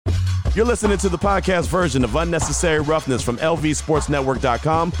You're listening to the podcast version of Unnecessary Roughness from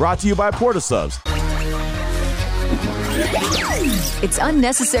LVSportsNetwork.com, brought to you by Portasubs. It's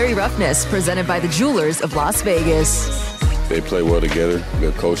Unnecessary Roughness, presented by the Jewelers of Las Vegas. They play well together,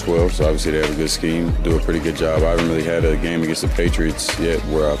 they're coached well, so obviously they have a good scheme, do a pretty good job. I haven't really had a game against the Patriots yet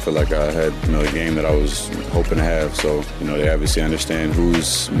where I feel like I had a game that I was hoping to have. So, they obviously understand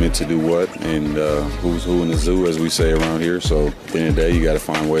who's meant to do what and who's who in the zoo, as we say around here. So at the end of the day, you got to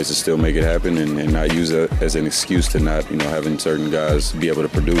find ways to still make it happen and not use it as an excuse to not, having certain guys be able to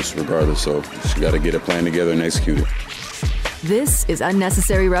produce regardless. So you got to get a plan together and execute it. This is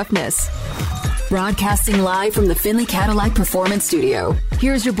Unnecessary Roughness. Broadcasting live from the Finley Cadillac Performance Studio.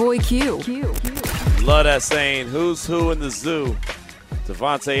 Here's your boy Q. Love that saying, who's who in the zoo.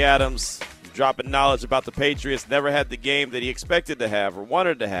 Davante Adams dropping knowledge about the Patriots. Never had the game that he expected to have or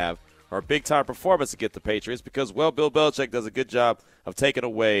wanted to have, or a big-time performance against the Patriots because, Bill Belichick does a good job of taking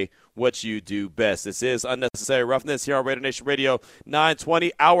away what you do best. This is Unnecessary Roughness here on Raider Nation Radio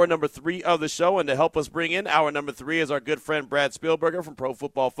 920, hour number 3 of the show. And to help us bring in hour number 3 is our good friend Brad Spielberger from Pro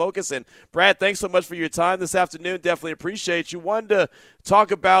Football Focus. And, Brad, thanks so much for your time this afternoon. Definitely appreciate you. Wanted to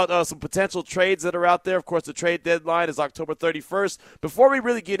talk about some potential trades that are out there. Of course, the trade deadline is October 31st. Before we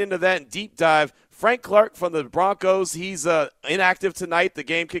really get into that and deep dive, Frank Clark from the Broncos, he's inactive tonight. The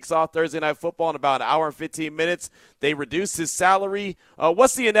game kicks off Thursday Night Football in about an hour and 15 minutes. They reduced his salary.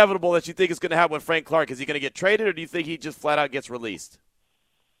 What's the inevitable that you think is going to happen with Frank Clark? Is he going to get traded, or do you think he just flat out gets released?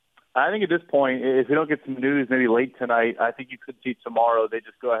 I think at this point, if we don't get some news maybe late tonight, I think you could see tomorrow they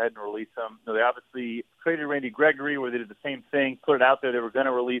just go ahead and release him. They obviously traded Randy Gregory where they did the same thing, put it out there they were going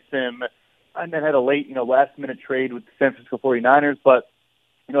to release him, and then had a late, last-minute trade with the San Francisco 49ers. But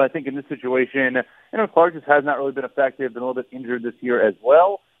I think in this situation, Clark just has not really been effective, been a little bit injured this year as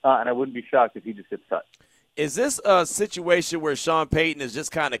well, and I wouldn't be shocked if he just gets cut. Is this a situation where Sean Payton is just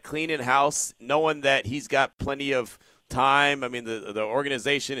kind of cleaning house, knowing that he's got plenty of time? I mean, the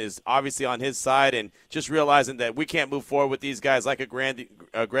organization is obviously on his side, and just realizing that we can't move forward with these guys like a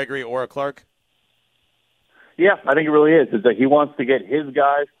Gregory or a Clark? Yeah, I think it really is. Is that he wants to get his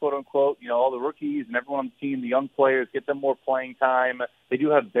guys, quote unquote, all the rookies and everyone on the team, the young players, get them more playing time. They do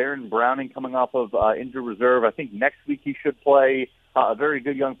have Baron Browning coming off of injured reserve. I think next week he should play. A very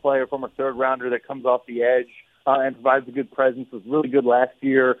good young player, former third rounder that comes off the edge and provides a good presence. Was really good last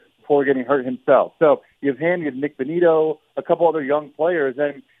year before getting hurt himself. So you have him, you have Nick Benito, a couple other young players,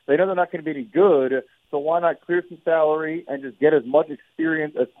 and they know they're not going to be any good. So why not clear some salary and just get as much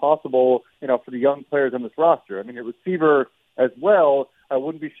experience as possible, for the young players on this roster? I mean, at receiver as well, I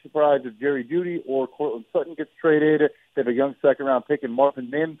wouldn't be surprised if Jerry Jeudy or Cortland Sutton gets traded. They have a young second-round pick in Marvin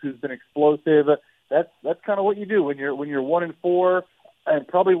Mims, who's been explosive. That's kind of what you do when you're 1-4 and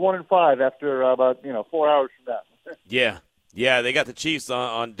probably 1-5 after about 4 hours from that. Yeah, they got the Chiefs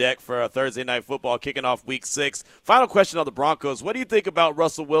on deck for Thursday Night Football, kicking off Week 6. Final question on the Broncos. What do you think about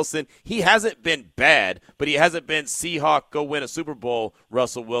Russell Wilson? He hasn't been bad, but he hasn't been Seahawk go win a Super Bowl,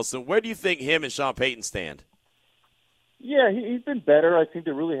 Russell Wilson. Where do you think him and Sean Payton stand? Yeah, he's been better. I think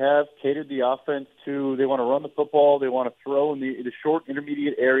they really have catered the offense to, they want to run the football, they want to throw in the short,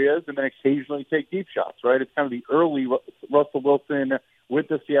 intermediate areas, and then occasionally take deep shots, right? It's kind of the early Russell Wilson with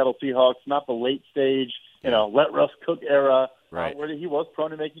the Seattle Seahawks, not the late stage, let Russ cook era, right, where he was prone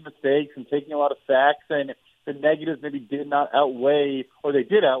to making mistakes and taking a lot of sacks, and the negatives maybe did not outweigh, or they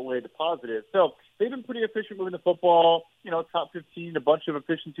did outweigh the positives. So they've been pretty efficient moving the football, top 15, a bunch of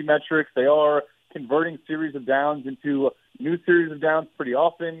efficiency metrics. They are converting series of downs into new series of downs pretty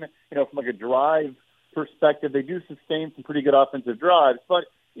often. From like a drive perspective, they do sustain some pretty good offensive drives. But,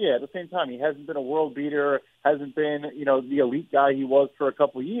 yeah, at the same time, he hasn't been a world beater, hasn't been, the elite guy he was for a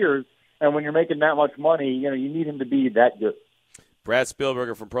couple of years. And when you're making that much money, you need him to be that good. Brad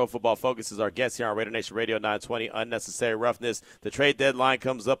Spielberger from Pro Football Focus is our guest here on Raider Nation Radio 920, Unnecessary Roughness. The trade deadline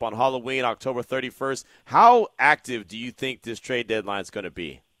comes up on Halloween, October 31st. How active do you think this trade deadline is going to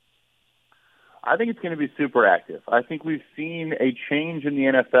be? I think it's going to be super active. I think we've seen a change in the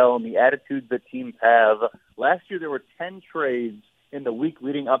NFL and the attitudes that teams have. Last year there were 10 trades in the week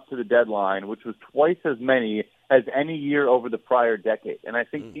leading up to the deadline, which was twice as many as any year over the prior decade. And I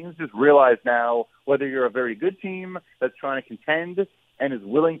think teams just realize now, whether you're a very good team that's trying to contend and is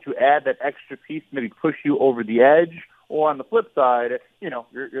willing to add that extra piece, maybe push you over the edge, or on the flip side,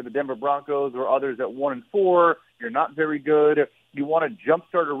 you're the Denver Broncos or others at 1-4, you're not very good, you want to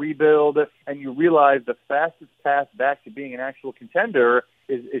jumpstart a rebuild, and you realize the fastest path back to being an actual contender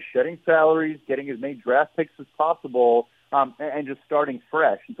is shedding salaries, getting as many draft picks as possible, and just starting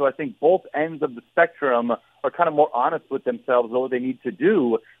fresh. And so I think both ends of the spectrum are kind of more honest with themselves about what they need to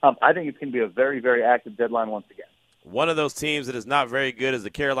do. I think it's going to be a very, very active deadline once again. One of those teams that is not very good is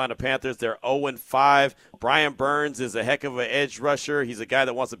the Carolina Panthers. They're 0-5. Brian Burns is a heck of an edge rusher. He's a guy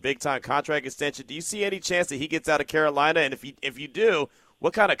that wants a big-time contract extension. Do you see any chance that he gets out of Carolina? And if you do,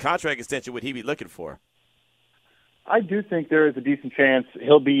 what kind of contract extension would he be looking for? I do think there is a decent chance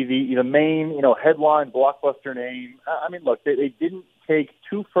he'll be the main, headline blockbuster name. I mean, look, they didn't take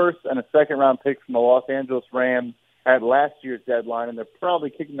 2 firsts and a second-round pick from the Los Angeles Rams at last year's deadline, and they're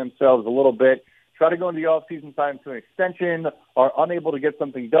probably kicking themselves a little bit. Try to go into the offseason, sign to an extension, are unable to get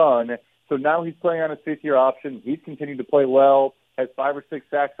something done. So now he's playing on his 5th-year option. He's continued to play well, has 5 or 6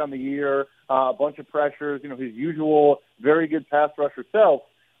 sacks on the year, a bunch of pressures, his usual very good pass rusher self.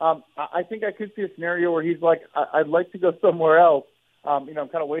 I think I could see a scenario where he's like, I'd like to go somewhere else. I'm kind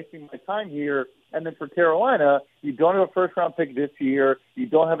of wasting my time here. And then for Carolina, you don't have a first-round pick this year. You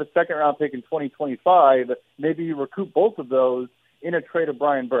don't have a second-round pick in 2025. Maybe you recoup both of those in a trade of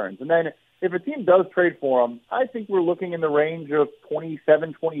Brian Burns. And then if a team does trade for him, I think we're looking in the range of $27,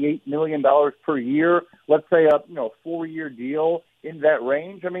 $28 million per year. Let's say a 4-year deal in that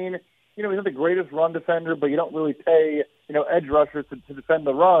range. I mean, he's not the greatest run defender, but you don't really pay edge rushers to defend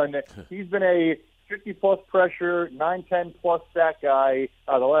the run. He's been a 50-plus pressure, 9-10-plus sack guy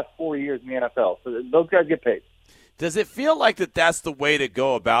the last 4 years in the NFL. So those guys get paid. Does it feel like that's the way to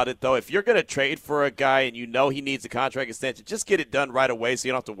go about it, though? If you're going to trade for a guy and you know he needs a contract extension, just get it done right away so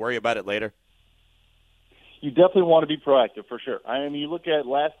you don't have to worry about it later? You definitely want to be proactive, for sure. I mean, you look at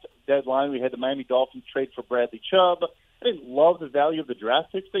last deadline, we had the Miami Dolphins trade for Bradley Chubb. I didn't love the value of the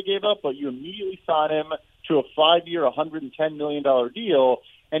draft picks they gave up, but you immediately sign him to a 5-year, $110 million deal.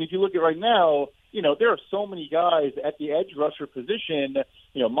 And if you look at right now, there are so many guys at the edge rusher position,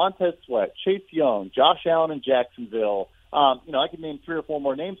 Montez Sweat, Chase Young, Josh Allen in Jacksonville. I could name 3 or 4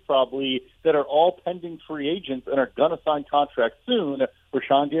 more names probably that are all pending free agents and are going to sign contracts soon.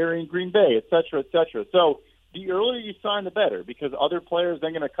 Rashawn Gary in Green Bay, et cetera, et cetera. So the earlier you sign, the better, because other players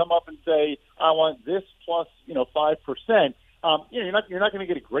are going to come up and say, I want this plus, 5%. You're not going to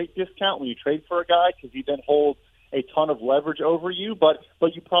get a great discount when you trade for a guy because he then holds a ton of leverage over you, but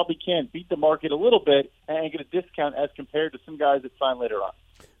you probably can beat the market a little bit and get a discount as compared to some guys that sign later on.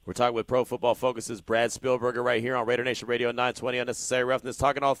 We're talking with Pro Football Focus's Brad Spielberger right here on Raider Nation Radio 920 Unnecessary Roughness,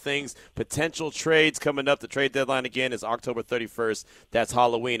 talking all things potential trades coming up. The trade deadline again is October 31st. That's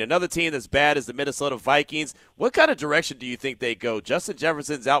Halloween. Another team that's bad is the Minnesota Vikings. What kind of direction do you think they go? Justin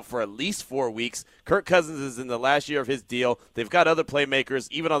Jefferson's out for at least 4 weeks. Kirk Cousins is in the last year of his deal. They've got other playmakers,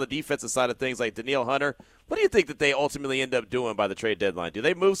 even on the defensive side of things, like Danielle Hunter. What do you think that they ultimately end up doing by the trade deadline? Do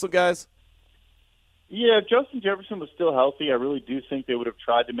they move some guys? Yeah, if Justin Jefferson was still healthy, I really do think they would have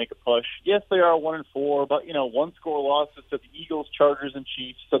tried to make a push. Yes, they are 1-4, but 1-score losses to the Eagles, Chargers, and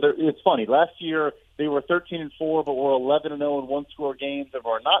Chiefs. So it's funny. Last year they were 13-4, but were 11-0 in 1-score games and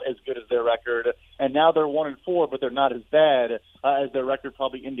were not as good as their record. And now they're 1-4, but they're not as bad as their record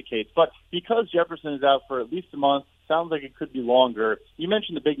probably indicates. But because Jefferson is out for at least a month, sounds like it could be longer. You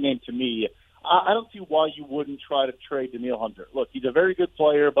mentioned the big name to me. I don't see why you wouldn't try to trade Danielle Hunter. Look, he's a very good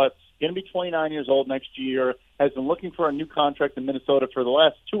player, but going to be 29 years old next year, has been looking for a new contract in Minnesota for the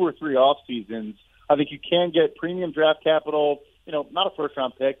last 2 or 3 off seasons. I think you can get premium draft capital, not a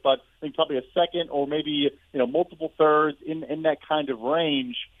first-round pick, but I think probably a second or maybe, multiple thirds in that kind of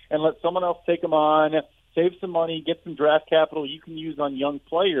range, and let someone else take him on, save some money, get some draft capital you can use on young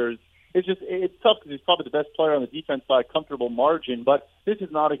players. It's tough because he's probably the best player on the defense by a comfortable margin, but this is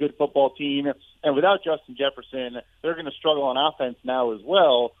not a good football team. And without Justin Jefferson, they're going to struggle on offense now as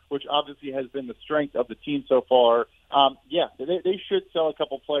well, which obviously has been the strength of the team so far. They should sell a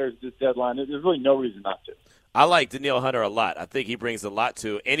couple players this deadline. There's really no reason not to. I like Danielle Hunter a lot. I think he brings a lot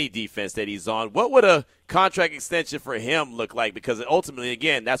to any defense that he's on. What would a contract extension for him look like? Because ultimately,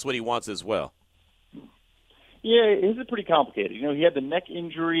 again, that's what he wants as well. Yeah, his is pretty complicated. He had the neck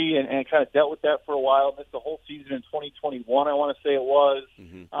injury and kind of dealt with that for a while. Missed the whole season in 2021, I want to say it was,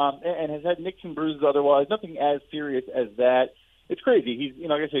 and has had nicks and bruises otherwise. Nothing as serious as that. It's crazy. He's,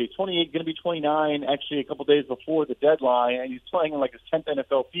 like I said, he's 28, going to be 29 actually a couple days before the deadline, and he's playing in like his 10th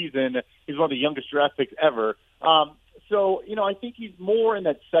NFL season. He's one of the youngest draft picks ever. So, I think he's more in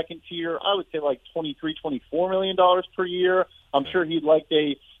that second tier. I would say like $23, $24 million per year. I'm sure he'd like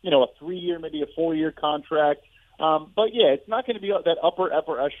a 3-year, maybe a 4-year contract. But, yeah, it's not going to be that upper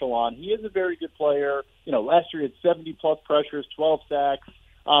echelon. He is a very good player. Last year he had 70-plus pressures, 12 sacks.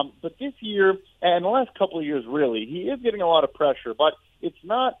 But this year, and the last couple of years really, he is getting a lot of pressure. But it's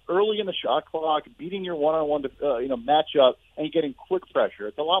not early in the shot clock, beating your one-on-one matchup, and getting quick pressure.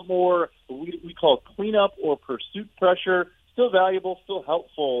 It's a lot more we call cleanup or pursuit pressure. Still valuable, still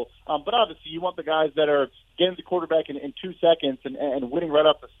helpful. But obviously you want the guys that are getting the quarterback in 2 seconds and winning right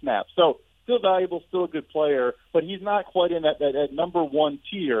off the snap. So, still valuable, still a good player, but he's not quite in that number one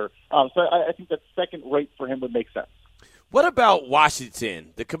tier. So I think that second rate for him would make sense. What about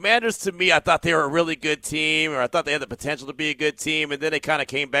Washington? The Commanders, to me, I thought they were a really good team, or I thought they had the potential to be a good team, and then they kind of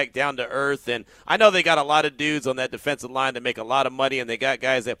came back down to earth. And I know they got a lot of dudes on that defensive line that make a lot of money, and they got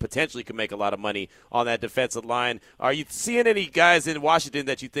guys that potentially could make a lot of money on that defensive line. Are you seeing any guys in Washington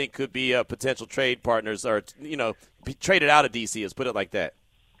that you think could be potential trade partners or, be traded out of D.C., let's put it like that?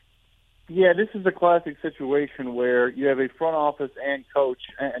 Yeah, this is a classic situation where you have a front office and coach,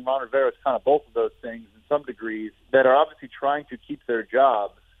 and Ron Rivera is kind of both of those things in some degrees, that are obviously trying to keep their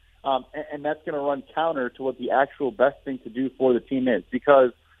jobs, and that's going to run counter to what the actual best thing to do for the team is.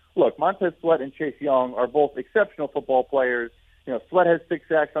 Because, look, Montez Sweat and Chase Young are both exceptional football players. Sweat has 6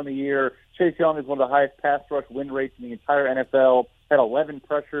 sacks on the year. Chase Young is one of the highest pass rush win rates in the entire NFL, had 11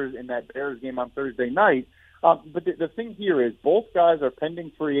 pressures in that Bears game on Thursday night. But the thing here is both guys are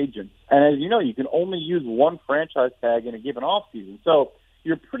pending free agents. And as you know, you can only use one franchise tag in a given offseason. So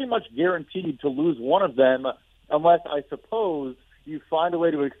you're pretty much guaranteed to lose one of them unless, I suppose, you find a way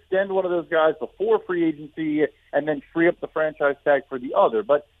to extend one of those guys before free agency and then free up the franchise tag for the other.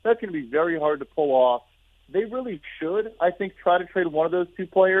 But that's going to be very hard to pull off. They really should, I think, try to trade one of those two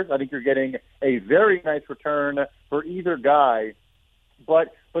players. I think you're getting a very nice return for either guy.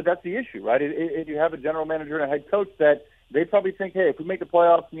 But that's the issue, right? If you have a general manager and a head coach that they probably think, hey, if we make the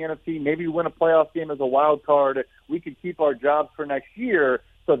playoffs in the NFC, maybe we win a playoff game as a wild card, we could keep our jobs for next year.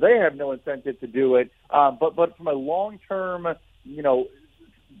 So they have no incentive to do it. But from a long-term,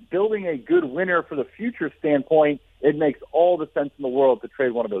 building a good winner for the future standpoint, it makes all the sense in the world to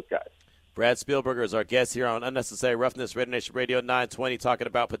trade one of those guys. Brad Spielberger is our guest here on Unnecessary Roughness, Raider Nation Radio 920, talking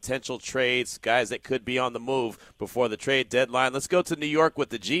about potential trades, guys that could be on the move before the trade deadline. Let's go to New York with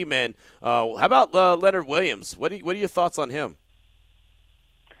the G-Men. How about Leonard Williams? What are your thoughts on him?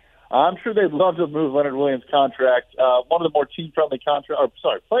 I'm sure they'd love to move Leonard Williams' contract. One of the more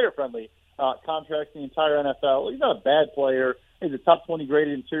player-friendly contracts in the entire NFL. He's not a bad player. He's a top 20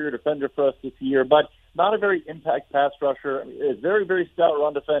 graded interior defender for us this year, but not a very impact pass rusher. He's a very, very stout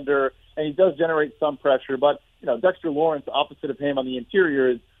run defender, and he does generate some pressure. But, Dexter Lawrence, opposite of him on the interior,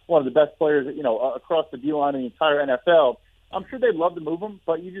 is one of the best players, across the D-line in the entire NFL. I'm sure they'd love to move him,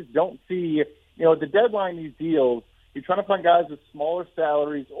 but you just don't see, at the deadline, these deals, you're trying to find guys with smaller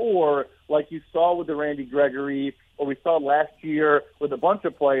salaries, or like you saw with the Randy Gregory, or we saw last year with a bunch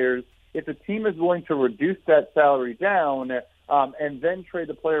of players, if the team is willing to reduce that salary down and then trade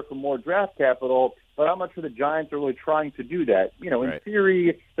the player for more draft capital, but I'm not sure the Giants are really trying to do that. In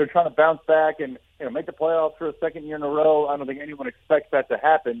theory, they're trying to bounce back and make the playoffs for a second year in a row. I don't think anyone expects that to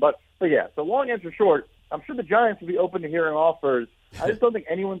happen. But yeah, so long answer short, I'm sure the Giants will be open to hearing offers. I just don't think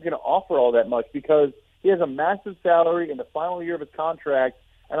anyone's going to offer all that much because he has a massive salary in the final year of his contract,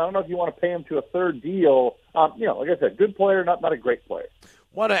 and I don't know if you want to pay him to a third deal. Like I said, good player, not a great player.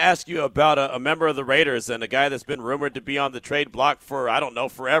 Want to ask you about a member of the Raiders and a guy that's been rumored to be on the trade block for,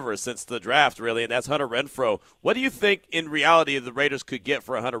 forever, since the draft, really, and that's Hunter Renfrow. What do you think, in reality, the Raiders could get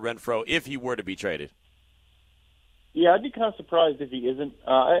for Hunter Renfrow if he were to be traded? Yeah, I'd be kind of surprised if he isn't.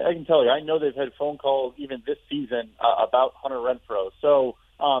 I can tell you, I know they've had phone calls even this season about Hunter Renfrow. So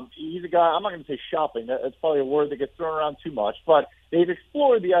he's a guy, I'm not going to say shopping. That's probably a word that gets thrown around too much. But they've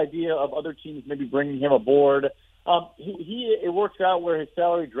explored the idea of other teams maybe bringing him aboard. It works out where his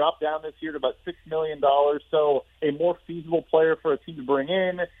salary dropped down this year to about $6 million, so a more feasible player for a team to bring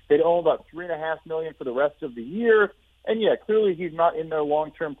in. They'd own about $3.5 million for the rest of the year. And, yeah, clearly he's not in their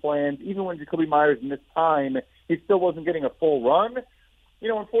long-term plans. Even when Jacoby Myers missed time, he still wasn't getting a full run.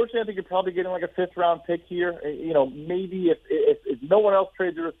 Unfortunately, I think you're probably getting like a fifth-round pick here. Maybe if no one else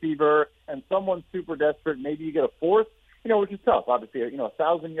trades a receiver and someone's super desperate, maybe you get a fourth. Which is tough, obviously. A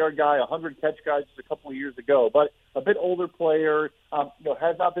 1,000-yard guy, 100-catch guy just a couple of years ago, but a bit older player,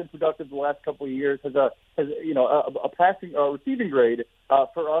 has not been productive the last couple of years, has a receiving grade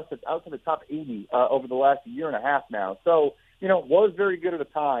for us that's out to the top 80 over the last year and a half now. So, was very good at the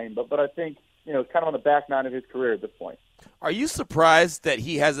time, but I think, it's kind of on the back nine of his career at this point. Are you surprised that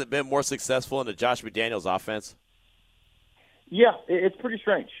he hasn't been more successful in the Josh McDaniels offense? Yeah, it's pretty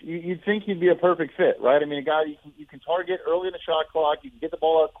strange. You'd think he'd be a perfect fit, right? I mean, a guy you can target early in the shot clock. You can get the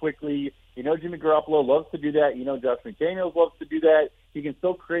ball out quickly. Jimmy Garoppolo loves to do that. Josh McDaniels loves to do that. He can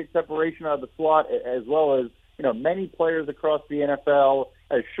still create separation out of the slot as well as, many players across the NFL.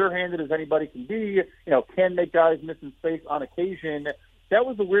 As sure-handed as anybody can be, can make guys miss in space on occasion. that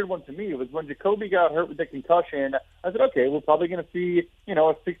was the weird one to me. It was when Jacoby got hurt with the concussion. I said, okay, we're probably going to see,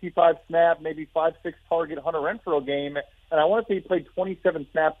 a 65 snap, maybe 5-6 target Hunter Renfrow game. And I want to say he played 27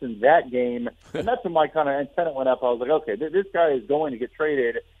 snaps in that game. And that's when my kind of antenna went up. I was like, okay, this guy is going to get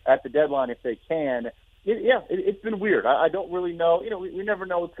traded at the deadline if they can. It's been weird. I don't really know. We never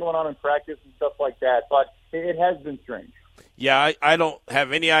know what's going on in practice and stuff like that, but it has been strange. Yeah, I don't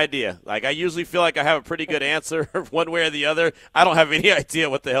have any idea. Like, I usually feel like I have a pretty good answer one way or the other. I don't have any idea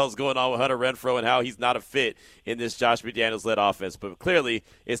what the hell's going on with Hunter Renfrow and how he's not a fit in this Josh McDaniels-led offense. But clearly,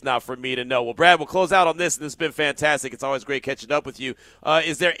 it's not for me to know. Well, Brad, we'll close out on this, and this has been fantastic. It's always great catching up with you.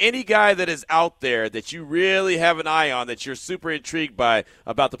 Is there any guy that is out there that you really have an eye on that you're super intrigued by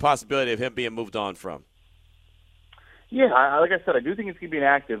about the possibility of him being moved on from? Yeah, like I said, I do think it's going to be an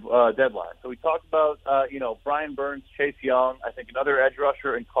active deadline. So we talked about, Brian Burns, Chase Young. I think another edge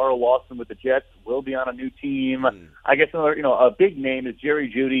rusher and Carl Lawson with the Jets will be on a new team. I guess another, a big name is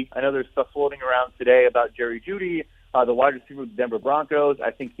Jerry Jeudy. I know there's stuff floating around today about Jerry Jeudy, the wide receiver with the Denver Broncos.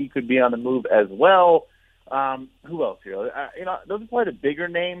 I think he could be on the move as well. Who else here? Those are probably the bigger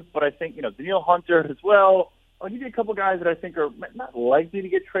names, but I think, Danielle Hunter as well. I'll give you a couple guys that I think are not likely to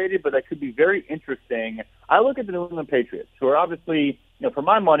get traded, but that could be very interesting. I look at the New England Patriots, who are obviously, for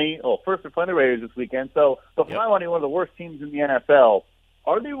my money, first they're playing the Raiders this weekend, so for my money, one of the worst teams in the NFL.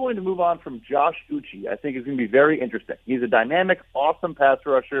 Are they willing to move on from Josh Uche? I think it's going to be very interesting. He's a dynamic, awesome pass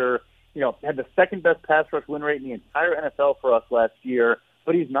rusher. Had the second best pass rush win rate in the entire NFL for us last year,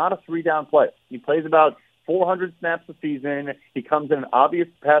 but he's not a three-down player. He plays about 400 snaps a season. He comes in obvious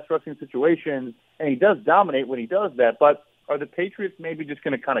pass rushing situations, and he does dominate when he does that. But are the Patriots maybe just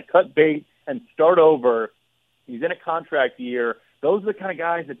going to kind of cut bait and start over? He's in a contract year. Those are the kind of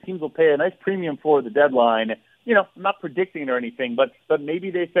guys that teams will pay a nice premium for at the deadline. I'm not predicting or anything, but maybe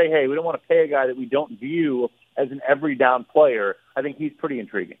they say, hey, we don't want to pay a guy that we don't view as an every down player. I think he's pretty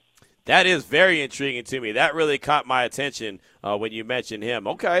intriguing. That is very intriguing to me. That really caught my attention when you mentioned him.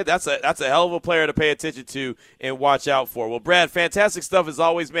 Okay, that's a hell of a player to pay attention to and watch out for. Well, Brad, fantastic stuff as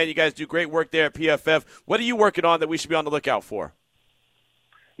always, man. You guys do great work there at PFF. What are you working on that we should be on the lookout for?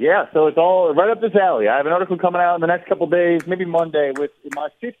 Yeah, so it's all right up this alley. I have an article coming out in the next couple of days, maybe Monday, with my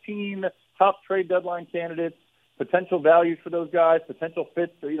 15 top trade deadline candidates, potential values for those guys, potential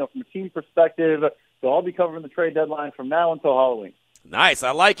fits, from a team perspective. So I'll be covering the trade deadline from now until Halloween. Nice. I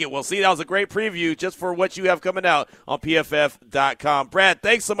like it. Well, see, that was a great preview just for what you have coming out on PFF.com. Brad,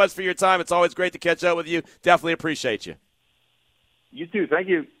 thanks so much for your time. It's always great to catch up with you. Definitely appreciate you. You too. Thank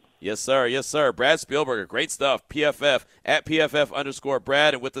you. Yes, sir. Yes, sir. Brad Spielberger. Great stuff. PFF at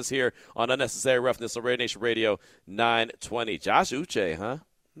PFF_Brad. And with us here on Unnecessary Roughness on Raider Nation Radio 920. Josh Uche, huh?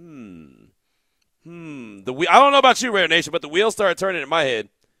 I don't know about you, Raider Nation, but the wheels started turning in my head.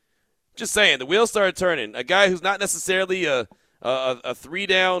 Just saying, the wheels started turning. A guy who's not necessarily a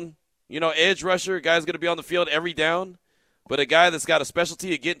three-down, edge rusher. A guy's going to be on the field every down. But a guy that's got a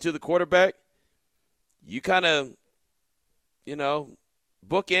specialty of getting to the quarterback, you kind of,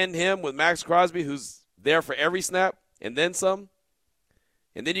 bookend him with Max Crosby, who's there for every snap and then some.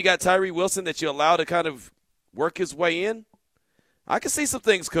 And then you got Tyree Wilson that you allow to kind of work his way in. I can see some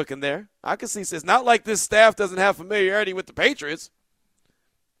things cooking there. It's not like this staff doesn't have familiarity with the Patriots.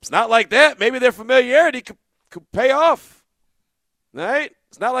 It's not like that. Maybe their familiarity could pay off. All right?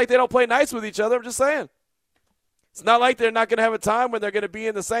 It's not like they don't play nice with each other. I'm just saying. It's not like they're not going to have a time when they're going to be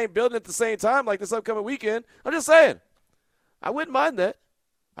in the same building at the same time like this upcoming weekend. I'm just saying. I wouldn't mind that.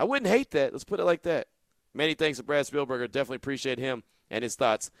 I wouldn't hate that. Let's put it like that. Many thanks to Brad Spielberger. Definitely appreciate him and his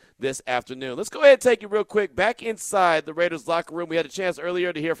thoughts this afternoon. Let's go ahead and take you real quick back inside the Raiders locker room. We had a chance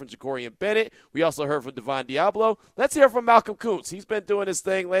earlier to hear from Jacorian Bennett. We also heard from Devon Diablo. Let's hear from Malcolm Kuntz. He's been doing his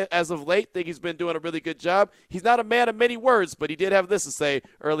thing as of late. Think he's been doing a really good job. He's not a man of many words, but he did have this to say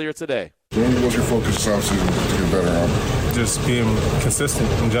earlier today. What's your focus this offseason to get better on? Just being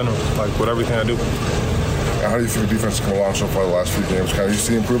consistent in general, like with everything I do. How do you feel the defense is coming along so far the last few games? Kind of you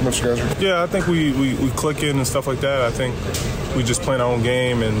see improvements, guys? Yeah, I think we click in and stuff like that. I think we just playing our own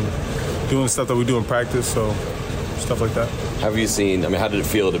game and doing stuff that we do in practice, so stuff like that. Have you seen, how did it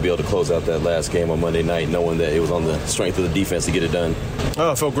feel to be able to close out that last game on Monday night knowing that it was on the strength of the defense to get it done?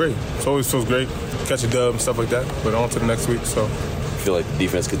 Oh, it felt great. It always feels great. Catch a dub and stuff like that, but on to the next week, so. I feel like the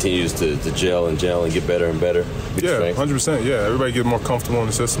defense continues to gel and get better and better. Yeah, 100%. Yeah, everybody get more comfortable in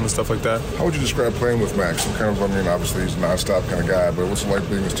the system and stuff like that. How would you describe playing with Max? Obviously he's a nonstop kind of guy, but what's it like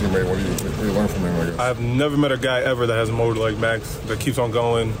being his teammate? What do you learn from him, I guess? I've never met a guy ever that has a motor like Max that keeps on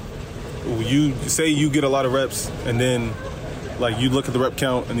going. You say you get a lot of reps, and then like you look at the rep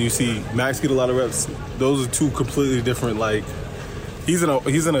count and you see Max get a lot of reps. Those are two completely different. Like he's in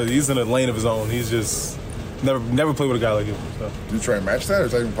a lane of his own. He's just Never played with a guy like you. So. Do you try and match that?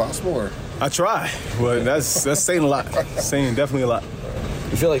 Is that even possible? Or? I try, but that's saying a lot. Saying definitely a lot.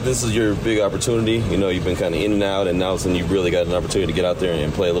 You feel like this is your big opportunity? You know, you've been kind of in and out, and now all of a sudden you really got an opportunity to get out there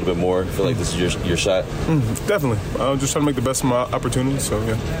and play a little bit more. You feel like this is your shot? Definitely. I'm just trying to make the best of my opportunities, so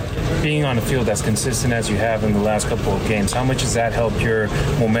yeah. Being on the field as consistent as you have in the last couple of games, how much has that helped your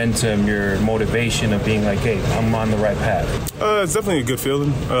momentum, your motivation of being like, hey, I'm on the right path? It's definitely a good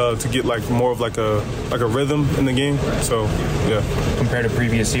feeling to get like more of like a rhythm in the game. So, yeah. Compared to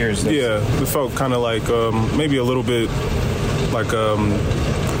previous years? Yeah, it felt kind of like maybe a little bit like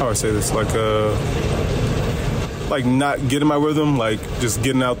how do I say this? Like not getting my rhythm, like just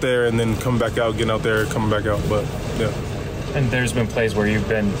getting out there and then coming back out, getting out there, coming back out. But yeah. And there's been plays where you've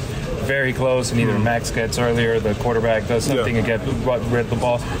been very close, and either Max gets earlier, the quarterback does something and get rid of the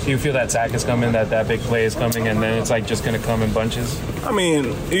ball. Do you feel that sack is coming, that big play is coming, and then it's like just going to come in bunches? I mean,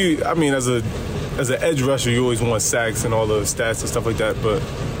 as an edge rusher, you always want sacks and all the stats and stuff like that. But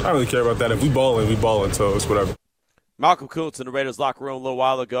I don't really care about that. If we balling, so it's whatever. Malcolm Koonce in the Raiders locker room a little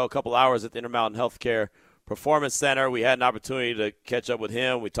while ago, a couple hours at the Intermountain Healthcare Performance Center. We had an opportunity to catch up with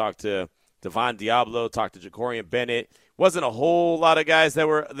him. We talked to Devon Diablo, talked to Jacorian Bennett. Wasn't a whole lot of guys that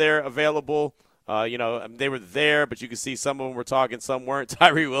were there available. They were there, but you could see some of them were talking, some weren't.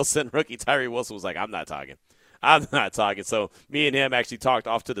 Tyree Wilson, rookie Tyree Wilson was like, I'm not talking. So me and him actually talked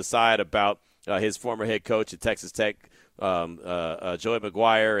off to the side about his former head coach at Texas Tech, Joey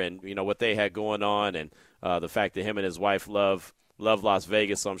McGuire, and, what they had going on, and the fact that him and his wife love Las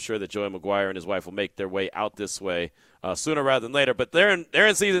Vegas, so I'm sure that Joey McGuire and his wife will make their way out this way sooner rather than later. But they're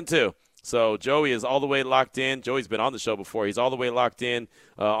in season 2, so Joey is all the way locked in. Joey's been on the show before. He's all the way locked in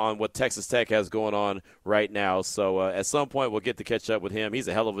on what Texas Tech has going on right now. So at some point we'll get to catch up with him. He's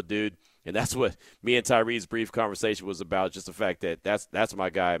a hell of a dude, and that's what me and Tyree's brief conversation was about, just the fact that that's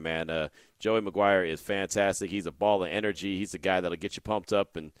my guy, man. Joey McGuire is fantastic. He's a ball of energy. He's a guy that'll get you pumped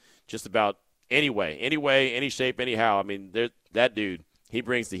up and just about any way, any shape, anyhow. I mean, that dude, he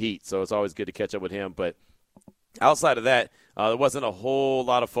brings the heat, so it's always good to catch up with him. But outside of that, there wasn't a whole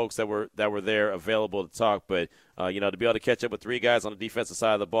lot of folks that were there available to talk. But, to be able to catch up with 3 guys on the defensive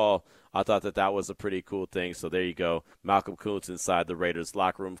side of the ball, I thought that was a pretty cool thing. So there you go, Malcolm Koonce inside the Raiders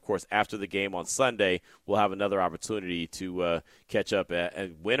locker room. Of course, after the game on Sunday, we'll have another opportunity to catch up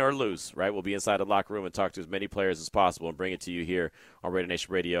and win or lose, right? We'll be inside the locker room and talk to as many players as possible and bring it to you here on Raider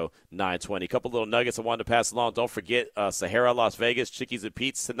Nation Radio 920. A couple little nuggets I wanted to pass along. Don't forget Sahara, Las Vegas, Chickies and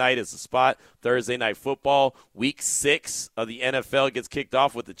Pete's tonight is the spot. Thursday Night Football, Week 6 of the NFL gets kicked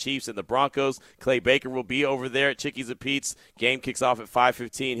off with the Chiefs and the Broncos. Clay Baker will be over there at Chickies and Pete's. Game kicks off at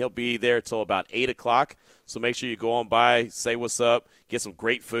 5:15. He'll be there till about 8 o'clock. So make sure you go on by, say what's up, get some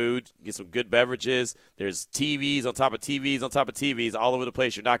great food, get some good beverages. There's TVs on top of TVs on top of TVs all over the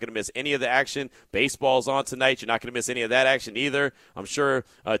place. You're not going to miss any of the action. Baseball's on tonight. You're not going to miss any of that action either. I'm sure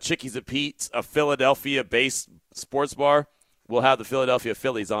Chickies and Pete's, a Philadelphia-based sports bar, will have the Philadelphia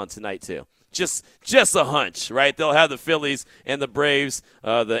Phillies on tonight too. Just a hunch, right? They'll have the Phillies and the Braves,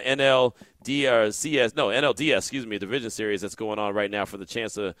 the NLDS, division series that's going on right now for the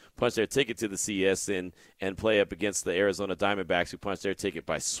chance to punch their ticket to the CS and play up against the Arizona Diamondbacks, who punched their ticket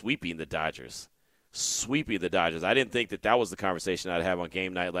by sweeping the Dodgers. I didn't think that was the conversation I'd have on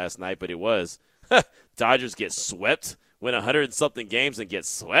game night last night, but it was. Dodgers get swept, win 100-something games and get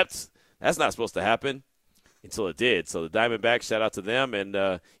swept? That's not supposed to happen. Until it did. So the Diamondbacks, shout out to them. And,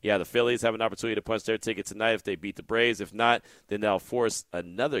 the Phillies have an opportunity to punch their ticket tonight if they beat the Braves. If not, then they'll force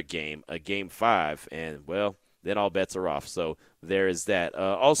another game, a Game 5. And, well, then all bets are off. So there is that.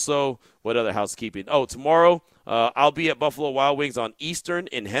 Also, what other housekeeping? Oh, tomorrow I'll be at Buffalo Wild Wings on Eastern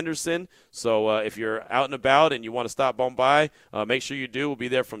in Henderson. So if you're out and about and you want to stop on by, make sure you do. We'll be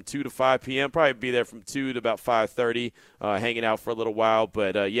there from 2 to 5 p.m. Probably be there from 2 to about 5:30, hanging out for a little while.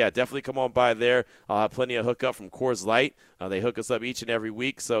 But, definitely come on by there. I'll have plenty of hookup from Coors Light. They hook us up each and every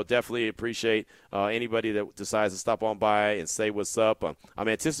week, so definitely appreciate anybody that decides to stop on by and say what's up. I'm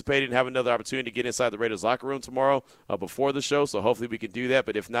anticipating to have another opportunity to get inside the Raiders locker room tomorrow before the show, so hopefully we can do that.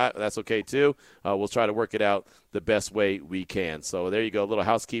 But if not, that's okay too. We'll try to work it out the best way we can. So there you go, a little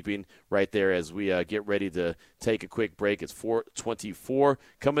housekeeping right there as we get ready to take a quick break. It's 4:24.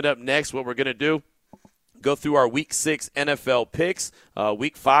 Coming up next, what we're going to do, go through our Week 6 NFL picks.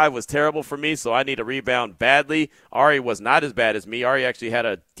 Week 5 was terrible for me, so I need a rebound badly. Ari was not as bad as me. Ari actually had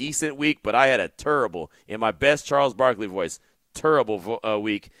a decent week, but I had a terrible, in my best Charles Barkley voice, terrible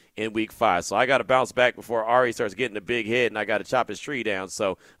week in Week 5. So I got to bounce back before Ari starts getting a big hit, and I got to chop his tree down.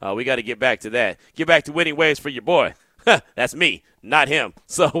 So we got to get back to that. Get back to winning ways for your boy. That's me, not him.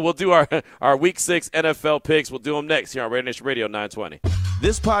 So we'll do our Week 6 NFL picks. We'll do them next here on Raider Nation Radio 920.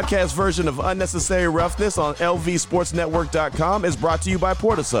 This podcast version of Unnecessary Roughness on LVSportsNetwork.com is brought to you by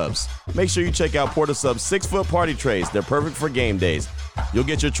PortaSubs. Make sure you check out PortaSubs 6-foot party trays. They're perfect for game days. You'll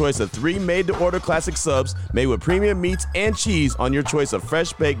get your choice of 3 made-to-order classic subs made with premium meats and cheese on your choice of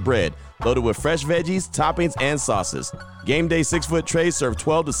fresh baked bread, loaded with fresh veggies, toppings, and sauces. Game day 6-foot trays serve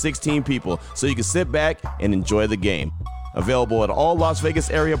 12 to 16 people, so you can sit back and enjoy the game. Available at all Las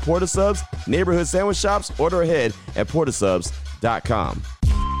Vegas area PortaSubs, neighborhood sandwich shops. Order ahead at PortaSubs.com.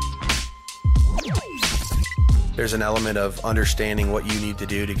 There's an element of understanding what you need to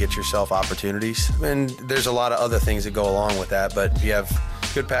do to get yourself opportunities. And there's a lot of other things that go along with that. But if you have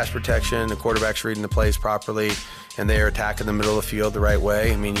good pass protection, the quarterback's reading the plays properly, and they are attacking the middle of the field the right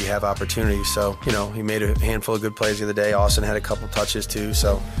way, I mean, you have opportunities. So, he made a handful of good plays the other day. Austin had a couple touches too.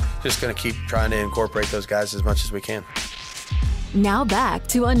 So just going to keep trying to incorporate those guys as much as we can. Now back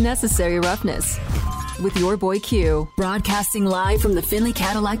to Unnecessary Roughness with your boy Q, broadcasting live from the Finley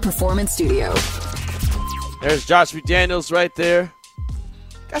Cadillac Performance Studio. There's Josh McDaniels right there.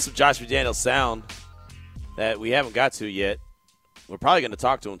 Got some Josh McDaniels sound that we haven't got to yet. We're probably going to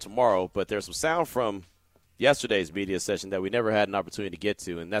talk to him tomorrow, but there's some sound from yesterday's media session that we never had an opportunity to get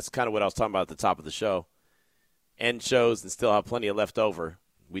to, and that's kind of what I was talking about at the top of the show. End shows and still have plenty of left over.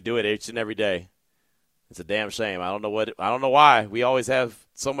 We do it each and every day. It's a damn shame. I don't know why. We always have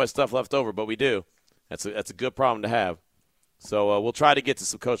so much stuff left over, but we do. That's a good problem to have. So we'll try to get to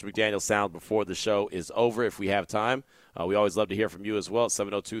some Coach McDaniels sound before the show is over if we have time. We always love to hear from you as well.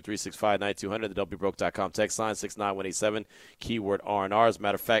 702-365-9200, the WBroke.com text line, 69187, keyword R&R. As a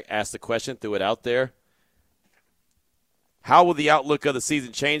matter of fact, ask the question, threw it out there. How will the outlook of the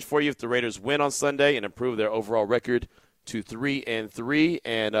season change for you if the Raiders win on Sunday and improve their overall record to 3-3?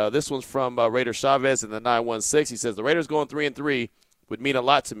 And this one's from Raider Chavez in the 916. He says, the Raiders going 3-3 would mean a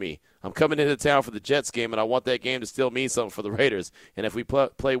lot to me. I'm coming into town for the Jets game, and I want that game to still mean something for the Raiders. And if we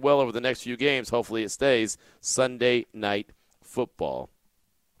play well over the next few games, hopefully it stays Sunday Night Football.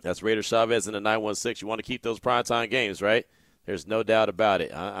 That's Raider Chavez in the 916. You want to keep those primetime games, right? There's no doubt about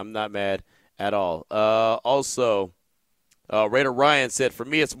it. I'm not mad at all. Also, Raider Ryan said, for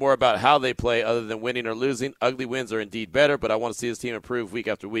me, it's more about how they play other than winning or losing. Ugly wins are indeed better, but I want to see this team improve week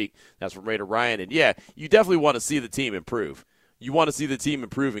after week. That's from Raider Ryan. And, yeah, you definitely want to see the team improve. You want to see the team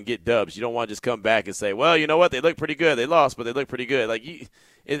improve and get dubs. You don't want to just come back and say, well, you know what, they look pretty good. They lost, but they look pretty good. Like,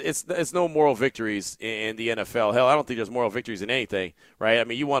 it's no moral victories in the NFL. Hell, I don't think there's moral victories in anything, right? I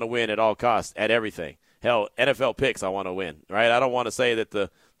mean, you want to win at all costs, at everything. Hell, NFL picks, I want to win, right? I don't want to say that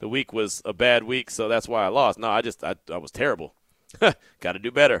the week was a bad week, so that's why I lost. No, I was terrible. Got to do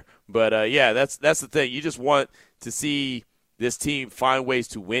better. But, yeah, that's the thing. You just want to see this team find ways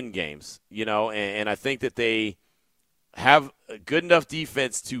to win games, and I think that they have a good enough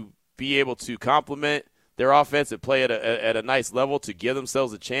defense to be able to complement their offense and play at a nice level to give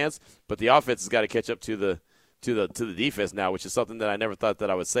themselves a chance. But the offense has got to catch up to the defense now, which is something that I never thought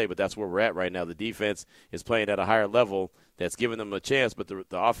that I would say. But that's where we're at right now. The defense is playing at a higher level that's giving them a chance, but the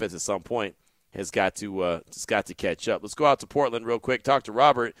offense at some point has got to catch up. Let's go out to Portland real quick, talk to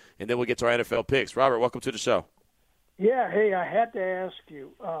Robert, and then we'll get to our NFL picks. Robert, welcome to the show. Yeah, hey, I had to ask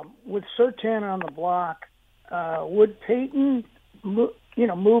you, with Surtain on the block, would Peyton,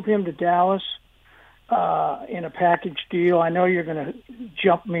 move him to Dallas in a package deal? I know you're going to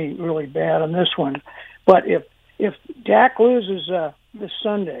jump me really bad on this one, but if Dak loses this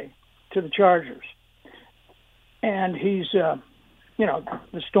Sunday to the Chargers and he's, the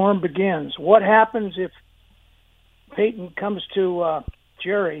storm begins, what happens if Peyton comes to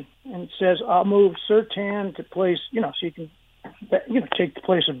Jerry and says, I'll move Surtain to place, so you can, take the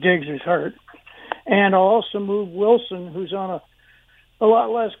place of Diggs who's hurt. And I'll also move Wilson, who's on a lot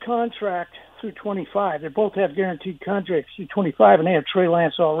less contract through 25. They both have guaranteed contracts through 25, and they have Trey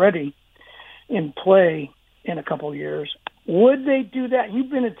Lance already in play in a couple of years. Would they do that? You've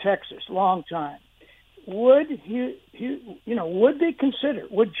been in Texas a long time. Would would they consider?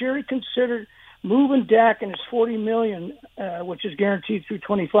 Would Jerry consider moving Dak and his $40 million, which is guaranteed through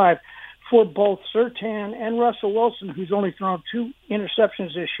 25, for both Surtain and Russell Wilson, who's only thrown 2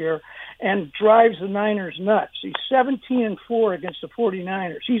 interceptions this year and drives the Niners nuts? He's 17-4 against the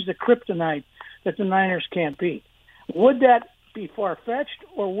 49ers. He's the kryptonite that the Niners can't beat. Would that be far-fetched,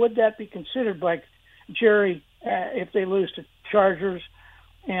 or would that be considered by Jerry if they lose to Chargers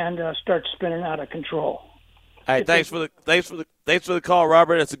and start spinning out of control? All right, thanks for the call,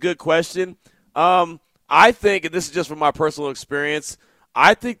 Robert. That's a good question. I think, and this is just from my personal experience,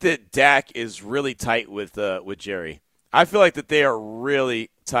 I think that Dak is really tight with Jerry. I feel like that they are really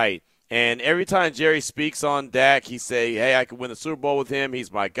tight. And every time Jerry speaks on Dak, he say, hey, I could win the Super Bowl with him. He's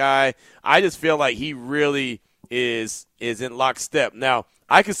my guy. I just feel like he really is in lockstep. Now,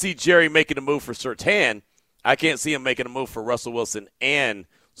 I could see Jerry making a move for Surtain. I can't see him making a move for Russell Wilson and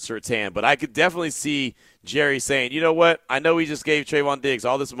Surtain. But I could definitely see Jerry saying, you know what? I know we just gave Trayvon Diggs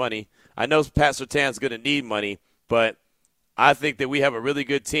all this money. I know Pat Surtain's going to need money, but I think that we have a really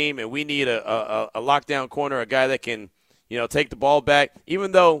good team, and we need a lockdown corner, a guy that can – take the ball back,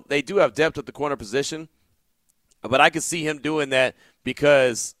 even though they do have depth at the corner position. But I could see him doing that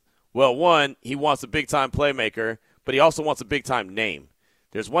because, well, one, he wants a big-time playmaker, but he also wants a big-time name.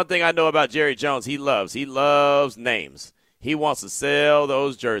 There's one thing I know about Jerry Jones he loves. He loves names. He wants to sell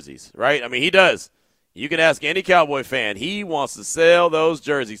those jerseys, right? I mean, he does. You can ask any Cowboy fan. He wants to sell those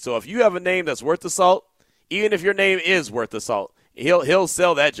jerseys. So if you have a name that's worth the salt, even if your name is worth the salt, he'll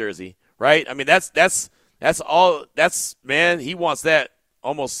sell that jersey, right? I mean, that's all. Man, he wants that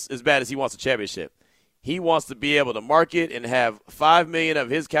almost as bad as he wants a championship. He wants to be able to market and have 5 million of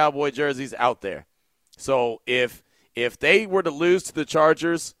his Cowboy jerseys out there. So if they were to lose to the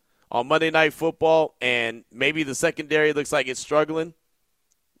Chargers on Monday Night Football and maybe the secondary looks like it's struggling,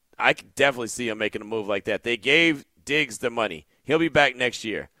 I could definitely see him making a move like that. They gave Diggs the money. He'll be back next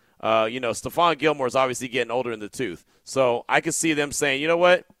year. Stephon Gilmore is obviously getting older in the tooth. So I could see them saying, you know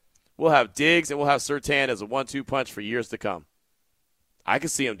what? We'll have Diggs and we'll have Surtain as a 1-2 punch for years to come. I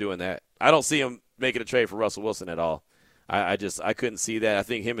could see him doing that. I don't see him making a trade for Russell Wilson at all. I couldn't see that. I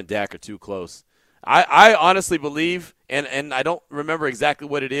think him and Dak are too close. I honestly believe, and I don't remember exactly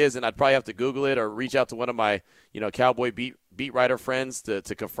what it is, and I'd probably have to Google it or reach out to one of my Cowboy beat writer friends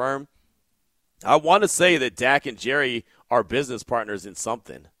to confirm. I want to say that Dak and Jerry are business partners in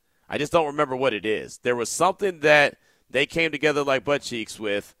something. I just don't remember what it is. There was something that they came together like butt cheeks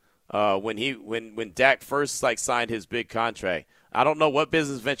with when Dak first signed his big contract. I don't know what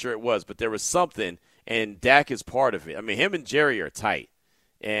business venture it was, but there was something, and Dak is part of it. I mean, him and Jerry are tight,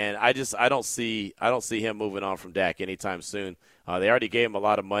 and I don't see him moving on from Dak anytime soon. They already gave him a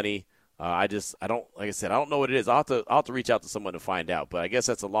lot of money. I don't know what it is. I'll have to reach out to someone to find out. But I guess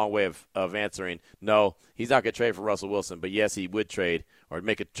that's a long way of answering. No, he's not going to trade for Russell Wilson, but yes, he would trade or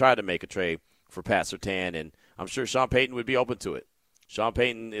try to make a trade for Pat Surtain, and I'm sure Sean Payton would be open to it. Sean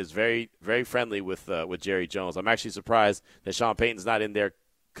Payton is very, very friendly with Jerry Jones. I'm actually surprised that Sean Payton's not in there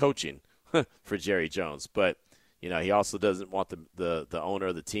coaching for Jerry Jones. But, he also doesn't want the owner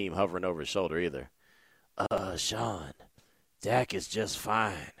of the team hovering over his shoulder either. Sean, Dak is just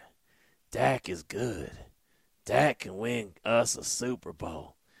fine. Dak is good. Dak can win us a Super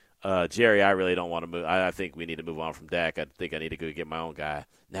Bowl. Jerry, I really don't want to move. I think we need to move on from Dak. I think I need to go get my own guy.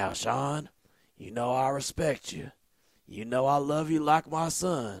 Now, Sean, I respect you. I love you like my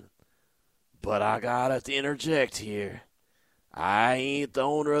son. But I got to interject here. I ain't the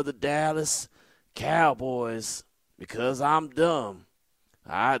owner of the Dallas Cowboys because I'm dumb.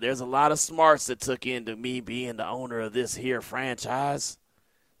 There's a lot of smarts that took into me being the owner of this here franchise.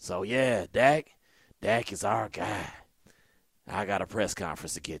 So, yeah, Dak is our guy. I got a press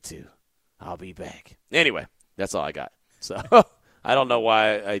conference to get to. I'll be back. Anyway, that's all I got. So, I don't know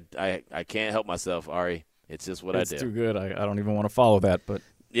why I can't help myself, Ari. It's just what I do. It's too good. I don't even want to follow that, but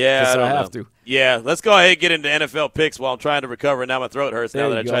yeah, I have to. Yeah, let's go ahead and get into NFL picks while I'm trying to recover. Now my throat hurts now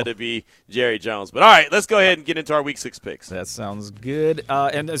that I tried to be Jerry Jones. But, all right, let's go ahead and get into our Week 6 picks. That sounds good.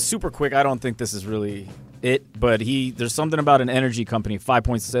 And super quick, I don't think this is really it, but there's something about an energy company,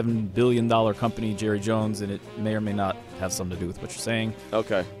 $5.7 billion company, Jerry Jones, and it may or may not have something to do with what you're saying.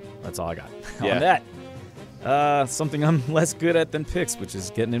 Okay. That's all I got on that. Something I'm less good at than picks, which is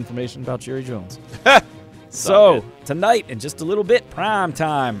getting information about Jerry Jones. So, tonight, in just a little bit, prime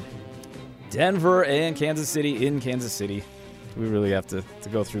time. Denver and Kansas City in Kansas City. We really have to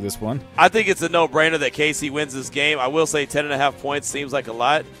go through this one. I think it's a no-brainer that KC wins this game. I will say 10.5 points seems like a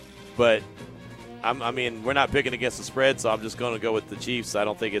lot, but we're not picking against the spread, so I'm just going to go with the Chiefs.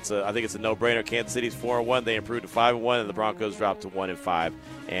 I think it's a no-brainer. Kansas City's 4-1. They improved to 5-1, and the Broncos dropped to 1-5.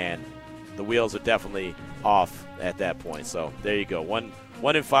 And the wheels are definitely off at that point. So there you go.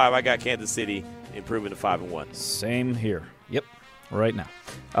 1-5. I got Kansas City improving to 5-1. Same here. Yep. Right now.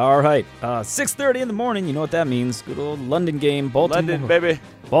 All right. 6:30 in the morning. You know what that means. Good old London game. London, baby.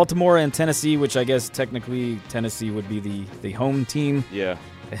 Baltimore and Tennessee, which I guess technically Tennessee would be the home team. Yeah.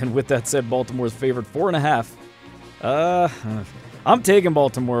 And with that said, Baltimore's favored 4.5. I'm taking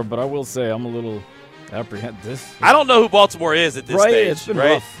Baltimore, but I will say I'm a little apprehensive. I don't know who Baltimore is at this stage. It's been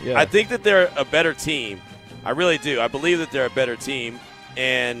rough. Yeah. I think that they're a better team. I really do. I believe that they're a better team,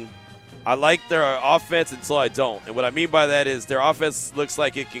 and I like their offense until I don't. And what I mean by that is their offense looks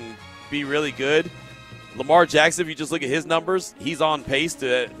like it can be really good, Lamar Jackson, if you just look at his numbers, he's on pace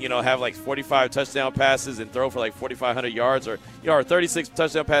to, have like 45 touchdown passes and throw for like 4,500 yards or 36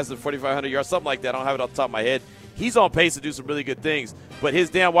 touchdown passes and 4,500 yards, something like that. I don't have it off the top of my head. He's on pace to do some really good things, but his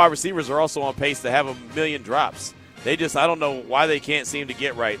damn wide receivers are also on pace to have a million drops. I don't know why they can't seem to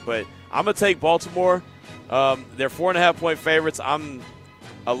get right, but I'm going to take Baltimore. They're 4.5-point favorites. I'm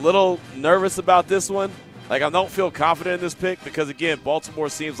a little nervous about this one. Like, I don't feel confident in this pick because, again, Baltimore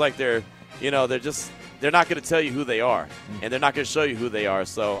seems like they're not going to tell you who they are, and they're not going to show you who they are.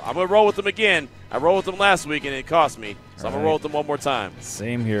 So I'm going to roll with them again. I rolled with them last week, and it cost me. So I'm going to roll with them one more time.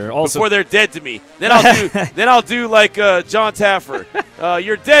 Same here. Also, before they're dead to me. Then I'll do like John Taffer.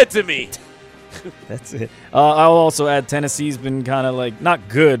 You're dead to me. That's it. I'll also add Tennessee's been kind of like not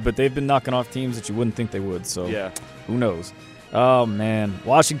good, but they've been knocking off teams that you wouldn't think they would. So yeah, who knows? Oh man,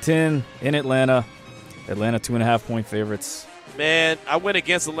 Washington in Atlanta. Atlanta 2.5-point favorites. Man, I went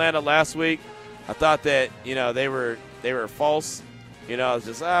against Atlanta last week. I thought that they were false. It's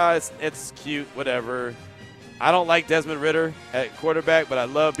just it's cute, whatever. I don't like Desmond Ridder at quarterback, but I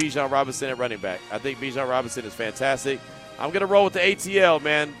love Bijan Robinson at running back. I think Bijan Robinson is fantastic. I'm gonna roll with the ATL,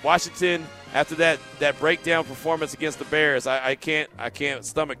 man. Washington, after that breakdown performance against the Bears, I can't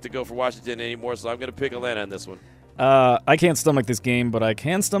stomach to go for Washington anymore. So I'm gonna pick Atlanta in this one. I can't stomach this game, but I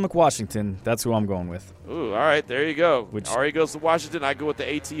can stomach Washington. That's who I'm going with. Ooh, all right, there you go. Ari goes to Washington. I go with the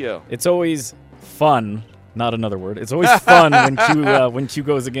ATL. It's always fun. Not another word. It's always fun when Q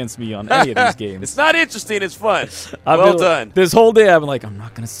goes against me on any of these games. It's not interesting. It's fun. Well done. This whole day I've been like, I'm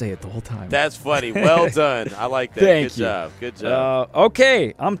not going to say it the whole time. That's funny. Well done. I like that. Thank you. Good job.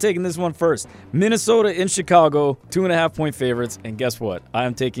 Okay, I'm taking this one first. Minnesota in Chicago, 2.5-point favorites. And guess what?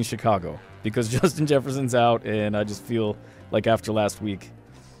 I'm taking Chicago because Justin Jefferson's out, and I just feel like after last week,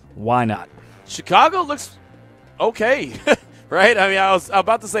 why not? Chicago looks okay. Right? I mean, I was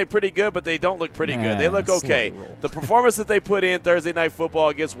about to say pretty good, but they don't look pretty good. They look okay. The performance that they put in Thursday Night Football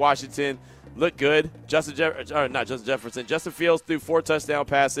against Washington looked good. Justin Fields threw 4 touchdown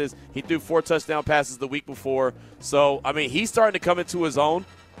passes. He threw 4 touchdown passes the week before. So, I mean, he's starting to come into his own.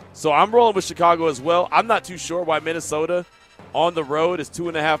 So I'm rolling with Chicago as well. I'm not too sure why Minnesota on the road is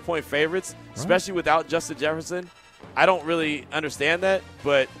 2.5-point favorites, especially without Justin Jefferson. I don't really understand that,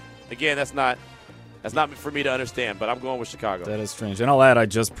 but, again, that's not for me to understand, but I'm going with Chicago. That is strange. And I'll add, I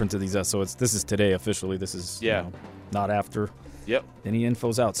just printed these out, so this is today officially. This is not after any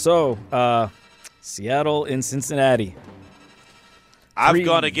info's out. So, Seattle in Cincinnati. I've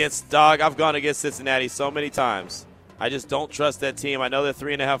gone against Cincinnati so many times. I just don't trust that team. I know they're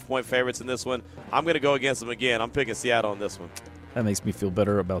 3.5-point favorites in this one. I'm going to go against them again. I'm picking Seattle in this one. That makes me feel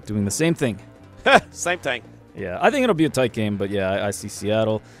better about doing the same thing. Same thing. Yeah, I think it'll be a tight game, but yeah, I see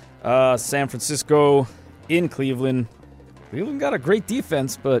Seattle. San Francisco in Cleveland. Cleveland got a great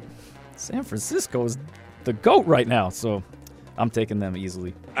defense, but San Francisco is the GOAT right now, so I'm taking them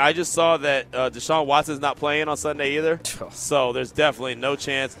easily. I just saw that Deshaun Watson's not playing on Sunday either, so there's definitely no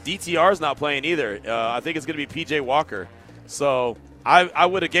chance. DTR's not playing either. I think it's going to be P.J. Walker. So I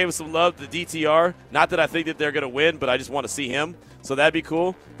would have gave some love to DTR. Not that I think that they're going to win, but I just want to see him. So that'd be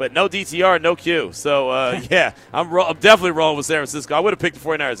cool. But no DTR, no Q. So, yeah, I'm definitely rolling with San Francisco. I would have picked the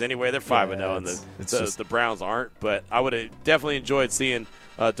 49ers anyway. They're 5-0, and the Browns aren't. But I would have definitely enjoyed seeing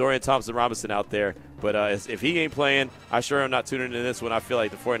Dorian Thompson-Robinson out there. But if he ain't playing, I sure am not tuning into this one. I feel like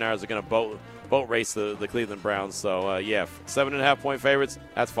the 49ers are going to boat race the Cleveland Browns. So, yeah, 7.5-point favorites,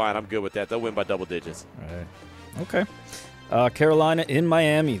 that's fine. I'm good with that. They'll win by double digits. All right. Okay. Carolina in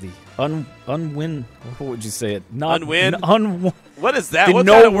Miami, the unwin. What would you say it? Unwin? What is that? What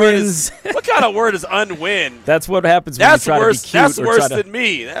kind of word is unwin? That's what happens when you try to be cute. That's worse than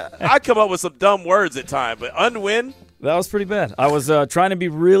me. I come up with some dumb words at times, but unwin? That was pretty bad. I was trying to be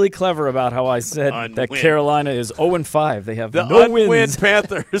really clever about how I said that Carolina is 0-5. They have no wins. The unwin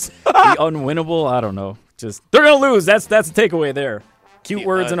Panthers. The unwinnable, I don't know. Just they're going to lose. That's the takeaway there. Cute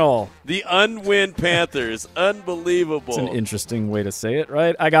words and all. The unwin Panthers. Unbelievable. It's an interesting way to say it,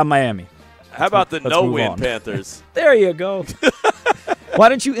 right? I got Miami. How about the no-win Panthers? There you go. Why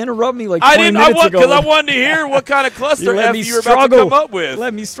didn't you interrupt me like 20 minutes ago? Because I wanted to hear what kind of cluster F you were about to come up with.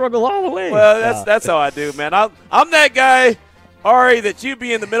 Let me struggle all the way. Well, that's how I do, man. I'm that guy, Ari, that you'd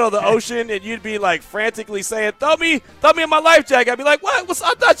be in the middle of the ocean and you'd be like frantically saying, throw me in my life jacket. I'd be like, what?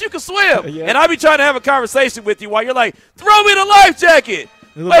 I thought you could swim. Yeah. And I'd be trying to have a conversation with you while you're like, throw me in a life jacket.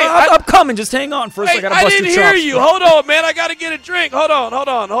 Wait, I'm coming. Just hang on first. I gotta bust didn't hear you. Hold on, man. I got to get a drink. Hold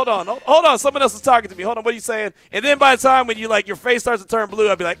on. Someone else is talking to me. Hold on. What are you saying? And then by the time when you like your face starts to turn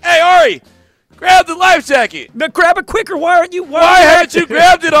blue, I'd be like, hey, Ari, Grab the life jacket. No, grab it quicker. Why aren't you? Why haven't you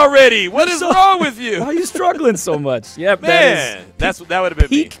grabbed it already? What is wrong with you? Why are you struggling so much? Yep, Man, that would have been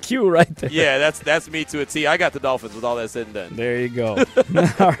peak me. Q right there. Yeah, that's me to a T. I got the Dolphins with all that said and done. There you go.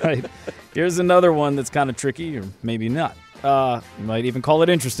 All right. Here's another one that's kind of tricky, or maybe not. You might even call it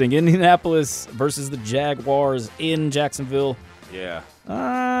interesting. Indianapolis versus the Jaguars in Jacksonville. Yeah.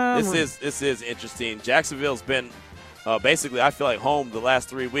 This is interesting. Jacksonville's been basically, I feel like, home the last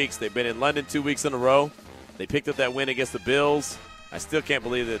 3 weeks. They've been in London 2 weeks in a row. They picked up that win against the Bills. I still can't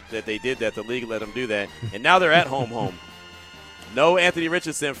believe that they did that. The league let them do that. And now they're at home. No Anthony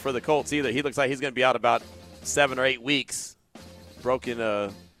Richardson for the Colts either. He looks like he's going to be out about 7 or 8 weeks.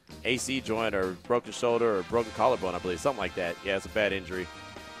 Broken AC joint or broken shoulder or broken collarbone, I believe. Something like that. Yeah, it's a bad injury.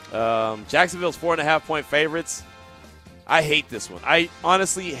 Jacksonville's 4.5-point favorites. I hate this one. I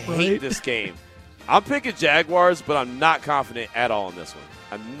honestly hate this game. I'm picking Jaguars, but I'm not confident at all in this one.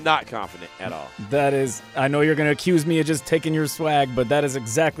 I'm not confident at all. That is, I know you're going to accuse me of just taking your swag, but that is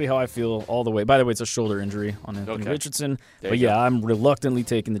exactly how I feel all the way. By the way, it's a shoulder injury on Anthony Richardson. But yeah, I'm reluctantly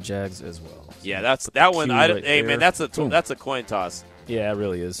taking the Jags as well. Yeah, that one. Hey, man, that's a coin toss. Yeah, it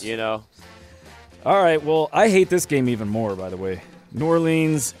really is. You know? All right, well, I hate this game even more, by the way. New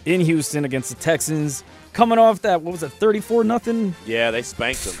Orleans in Houston against the Texans. Coming off that, 34-0? Yeah, they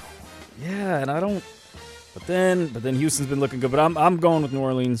spanked them. Yeah, and I don't. But then Houston's been looking good. But I'm going with New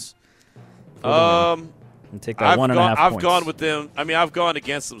Orleans. And take that 1.5 points. I've gone with them. I mean, I've gone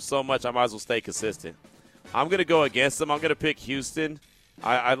against them so much. I might as well stay consistent. I'm going to go against them. I'm going to pick Houston.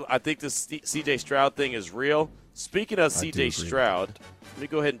 I think this C.J. Stroud thing is real. Speaking of C.J. Stroud, let me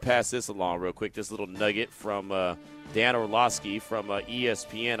go ahead and pass this along real quick. This little nugget from Dan Orlovsky from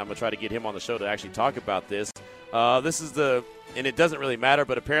ESPN. I'm going to try to get him on the show to actually talk about this. This is and it doesn't really matter,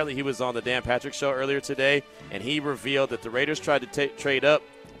 but apparently he was on the Dan Patrick Show earlier today, and he revealed that the Raiders tried to trade up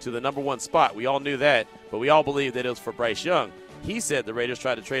to the number 1 spot. We all knew that, but we all believed that it was for Bryce Young. He said the Raiders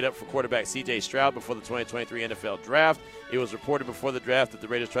tried to trade up for quarterback C.J. Stroud before the 2023 NFL Draft. It was reported before the draft that the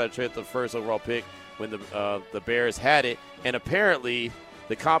Raiders tried to trade up the first overall pick when the Bears had it, and apparently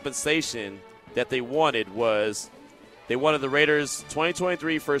the compensation that they wanted was they wanted the Raiders'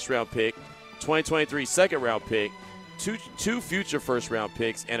 2023 first-round pick, 2023 second-round pick, two future first-round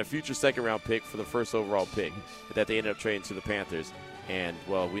picks, and a future second-round pick for the first overall pick that they ended up trading to the Panthers. And,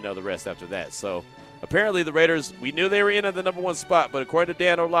 well, we know the rest after that. So, apparently the Raiders, we knew they were in at the number 1 spot, but according to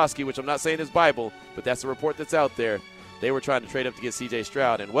Dan Orlovsky, which I'm not saying is Bible, but that's the report that's out there, they were trying to trade up to get C.J.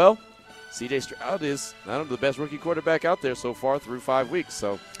 Stroud. And, well, C.J. Stroud is not the best rookie quarterback out there so far through 5 weeks.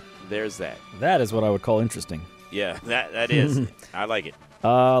 So, there's that. That is what I would call interesting. Yeah, that is. I like it.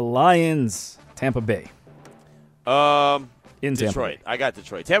 Lions, Tampa Bay. In Detroit. I got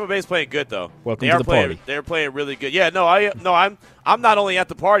Detroit. Tampa Bay's playing good though. Welcome to the party. They're playing really good. Yeah, I'm not only at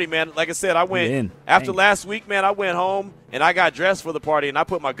the party, man. Like I said, I went after last week, man. I went home and I got dressed for the party and I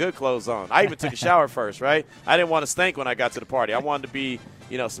put my good clothes on. I even took a shower first, right? I didn't want to stink when I got to the party. I wanted to be,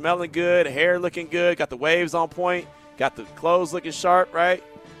 smelling good, hair looking good, got the waves on point, got the clothes looking sharp, right?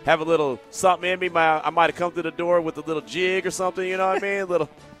 Have a little something in me. I might have come through the door with a little jig or something, you know what I mean?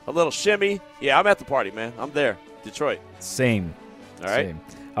 A little shimmy. Yeah, I'm at the party, man. I'm there. Detroit. Same. All right. Same.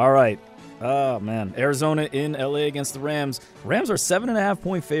 All right. Oh, man. Arizona in L.A. against the Rams. Rams are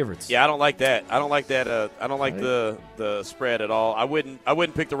 7.5-point favorites. Yeah, I don't like that. I don't like that. I don't like the spread at all. I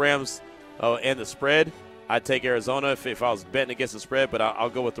wouldn't pick the Rams and the spread. I'd take Arizona if I was betting against the spread, but I'll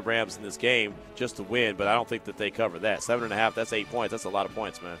go with the Rams in this game just to win. But I don't think that they cover that. 7.5, that's 8 points. That's a lot of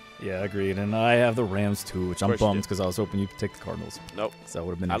points, man. Yeah, agreed. And I have the Rams, too, which I'm bummed because I was hoping you could take the Cardinals. Nope. So that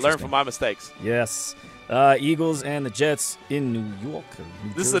would have been interesting. I learned from my mistakes. Yes. Eagles and the Jets in New York.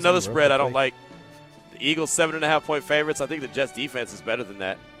 This is another spread I don't like. The Eagles 7.5-point favorites. I think the Jets defense is better than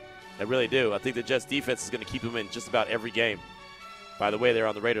that. I really do. I think the Jets defense is going to keep them in just about every game. By the way, they're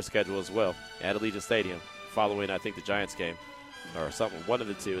on the Raiders schedule as well at Allegiant Stadium following, I think, the Giants game or something. One of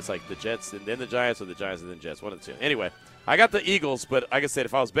the two. It's like the Jets and then the Giants or the Giants and then Jets. One of the two. Anyway, I got the Eagles, but like I said,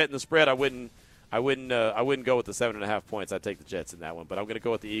 if I was betting the spread, I wouldn't go with the 7.5 points. I'd take the Jets in that one, but I'm going to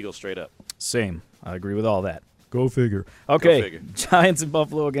go with the Eagles straight up. Same. I agree with all that. Go figure. Okay, go figure. Giants in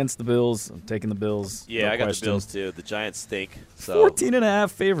Buffalo against the Bills. I'm taking the Bills. Yeah, no I got question. the Bills too. The Giants stink. So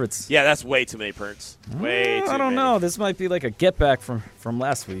 14.5 favorites. Yeah, that's way too many points. Way too many. I don't know. This might be like a get back from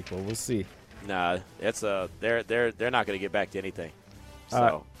last week. Well, we'll see. Nah, it's they're not going to get back to anything.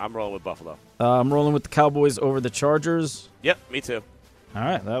 So I'm rolling with Buffalo. I'm rolling with the Cowboys over the Chargers. Yep, me too. All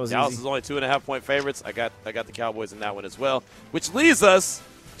right, that was Dallas easy. is only 2.5-point favorites. I got the Cowboys in that one as well, which leads us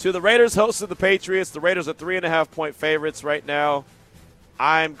to the Raiders hosting the Patriots. The Raiders are 3.5-point favorites right now.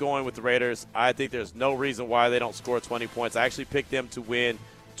 I'm going with the Raiders. I think there's no reason why they don't score 20 points. I actually picked them to win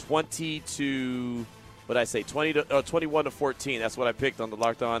 21 to 14. That's what I picked on the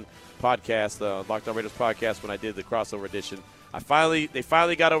Locked On podcast, Locked On Raiders podcast when I did the crossover edition. They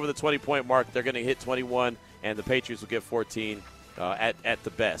finally got over the 20-point mark. They're going to hit 21, and the Patriots will get 14 at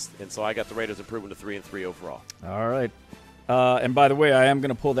the best. And so I got the Raiders improving to 3-3 overall. All right. And by the way, I am going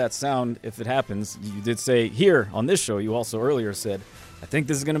to pull that sound if it happens. You did say here on this show, you also earlier said, I think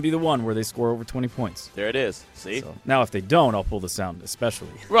this is going to be the one where they score over 20 points. There it is. See? So now if they don't, I'll pull the sound especially.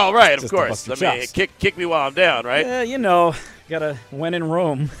 Well, right, of course. I mean, kick me while I'm down, right? Yeah, got to win in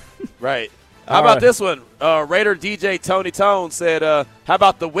Rome. Right. How about this one? Raider DJ Tony Tone said, how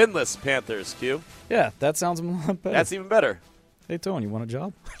about the winless Panthers, Q? Yeah, that sounds a lot better. That's even better. Hey, Tony, you want a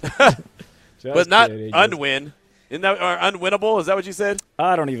job? But not unwin. Isn't that or unwinnable? Is that what you said?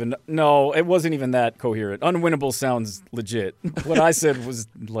 I don't even know. It wasn't even that coherent. Unwinnable sounds legit. What I said was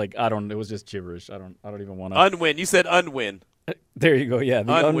like it was just gibberish. I don't even want to. Unwin. You said unwin. There you go. Yeah,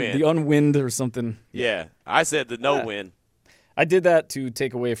 the unwind or something. Yeah, I said the no win. I did that to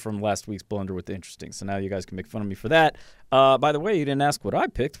take away from last week's blunder with the interesting. So now you guys can make fun of me for that. By the way, you didn't ask what I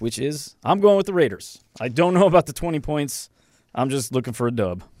picked, which is I'm going with the Raiders. I don't know about the 20 points. I'm just looking for a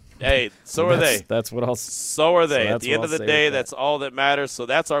dub. Hey, so are they. That's what I'll. So are they. At the end of the day, that's all that matters. So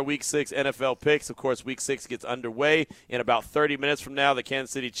that's our Week 6 NFL picks. Of course, Week 6 gets underway in about 30 minutes from now. The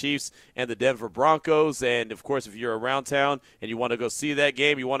Kansas City Chiefs and the Denver Broncos. And, of course, if you're around town and you want to go see that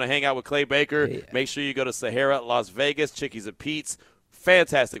game, you want to hang out with Clay Baker, make sure you go to Sahara, Las Vegas, Chickies and Pete's.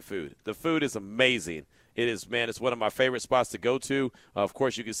 Fantastic food. The food is amazing. It is, man, it's one of my favorite spots to go to. Of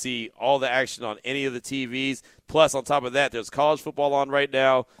course, you can see all the action on any of the TVs. Plus, on top of that, there's college football on right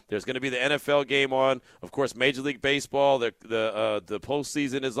now. There's going to be the NFL game on. Of course, Major League Baseball, the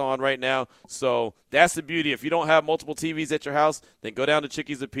postseason is on right now. So that's the beauty. If you don't have multiple TVs at your house, then go down to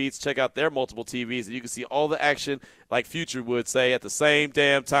Chickies and Pete's, check out their multiple TVs, and you can see all the action, like Future would say, at the same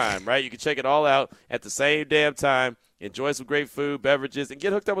damn time, right? You can check it all out at the same damn time, enjoy some great food, beverages, and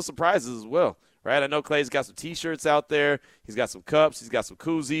get hooked up with some prizes as well. Right, I know Clay's got some T-shirts out there. He's got some cups. He's got some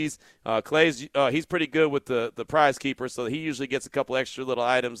koozies. Clay's he's pretty good with the prize keeper, so he usually gets a couple extra little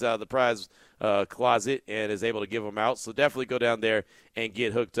items out of the prize closet and is able to give them out. So definitely go down there and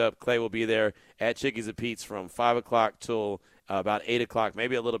get hooked up. Clay will be there at Chickies and Pete's from 5 o'clock till about 8 o'clock,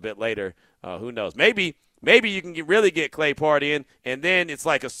 maybe a little bit later. Who knows? Maybe you can really get Clay partying, and then it's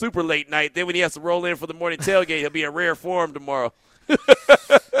like a super late night. Then when he has to roll in for the morning tailgate, he'll be in rare form tomorrow.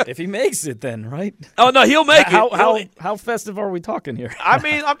 If he makes it, then, right? Oh, no, he'll make it. How festive are we talking here? I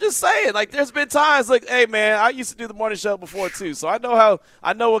mean, I'm just saying, like, there's been times, like, hey, man, I used to do the morning show before, too, so I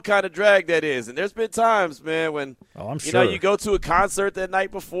know what kind of drag that is. And there's been times, man, when, you go to a concert that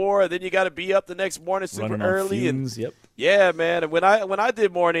night before, and then you got to be up the next morning super early. Fumes, yep. Yeah, man. And when I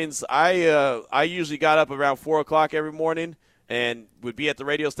did mornings, I usually got up around 4 o'clock every morning and would be at the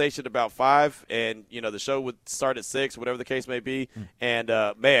radio station about 5, and, the show would start at 6, whatever the case may be. And,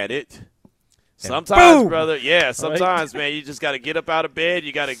 man, sometimes, brother, sometimes, man, you just got to get up out of bed.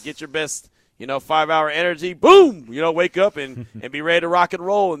 You got to get your best, 5-hour energy. Boom! Wake up and be ready to rock and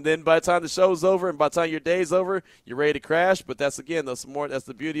roll. And then by the time the show's over and by the time your day's over, you're ready to crash. But that's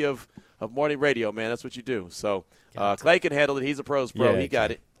the beauty of morning radio, man. That's what you do. So Clay can handle it. He's a pros pro. He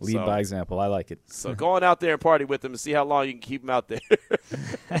got it. Lead by example. I like it. So go on out there and party with him and see how long you can keep him out there.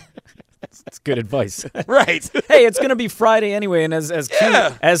 That's good advice. Right. Hey, it's going to be Friday anyway, and as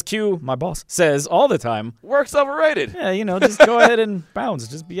Q, my boss, says all the time, work's overrated. Yeah, just go ahead and bounce.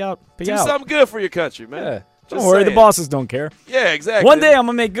 Just be out. Do something good for your country, man. Yeah. Don't worry, the bosses don't care. Yeah, exactly. One day I'm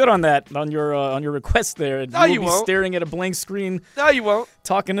gonna make good on that, on your request there. No, you won't. Staring at a blank screen. No, you won't.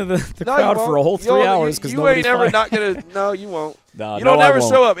 Talking to the crowd for a whole 3 hours because nobody's You ain't ever not gonna. No, you won't. You don't ever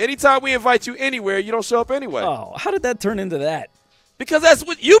show up. Anytime we invite you anywhere, you don't show up anyway. Oh, how did that turn into that? Because that's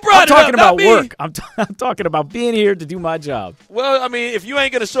what you brought it up. I'm talking about work. I'm talking about being here to do my job. Well, I mean, if you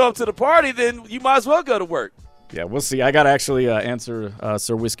ain't gonna show up to the party, then you might as well go to work. Yeah, we'll see. I got to actually answer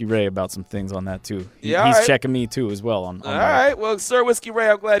Sir Whiskey Ray about some things on that, too. He's checking me, too, as well. All right. Well, Sir Whiskey Ray,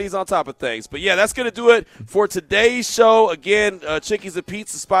 I'm glad he's on top of things. But, yeah, that's going to do it for today's show. Again, Chickies and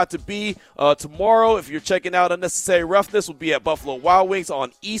Pete's, the spot to be. Tomorrow, if you're checking out Unnecessary Roughness, we'll be at Buffalo Wild Wings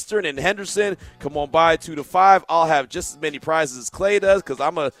on Eastern in Henderson. Come on by 2 to 5. I'll have just as many prizes as Clay does because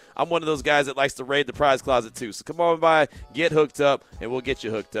I'm one of those guys that likes to raid the prize closet, too. So come on by, get hooked up, and we'll get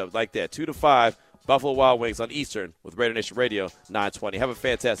you hooked up like that. 2 to 5. Buffalo Wild Wings on Eastern with Raider Nation Radio 920. Have a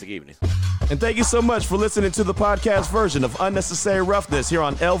fantastic evening. And thank you so much for listening to the podcast version of Unnecessary Roughness here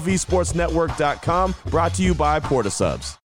on LVSportsNetwork.com, brought to you by Porta Subs.